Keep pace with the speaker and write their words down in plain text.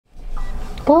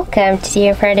Welcome to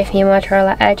the front of me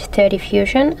Motorola Edge 30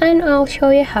 Fusion, and I'll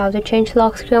show you how to change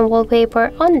lock screen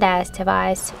wallpaper on this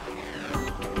device.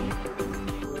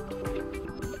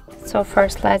 So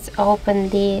first let's open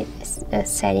the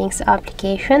settings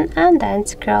application and then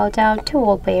scroll down to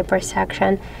wallpaper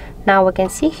section. Now we can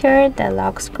see here the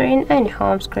lock screen and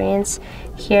home screens.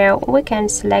 Here we can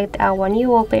select our new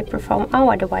wallpaper from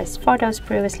our device photos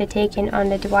previously taken on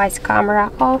the device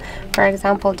camera, or for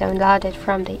example downloaded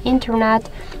from the internet.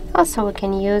 Also we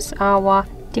can use our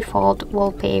default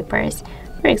wallpapers.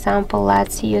 For example,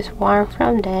 let's use one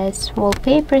from this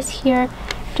wallpapers here.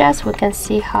 Just we can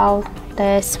see how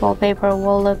this wallpaper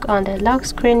will look on the lock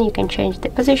screen. You can change the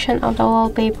position of the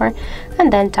wallpaper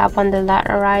and then tap on the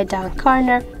right down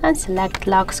corner and select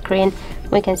lock screen.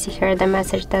 We can see here the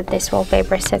message that this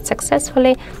wallpaper set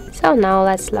successfully. So now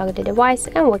let's lock the device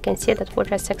and we can see that we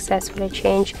just successfully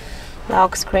changed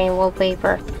lock screen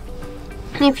wallpaper.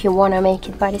 If you want to make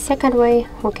it by the second way,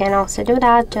 we can also do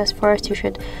that. Just first you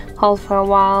should hold for a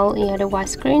while your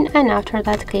device screen, and after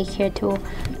that click here to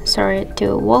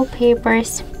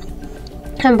wallpapers,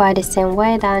 and by the same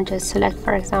way then just select,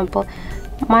 for example,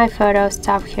 my photos,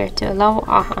 tap here to allow.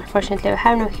 Unfortunately we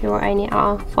have no here any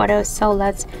photos, so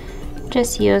let's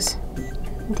just use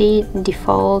the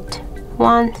default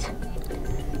ones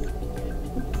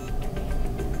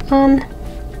and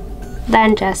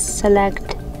then just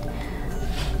select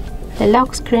the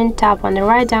lock screen, tap on the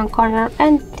right down corner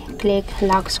and click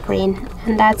lock screen,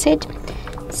 and that's it.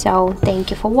 So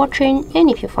thank you for watching, and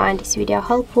if you find this video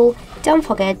helpful, don't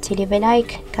forget to leave a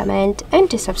like, comment and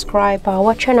to subscribe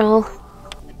our channel.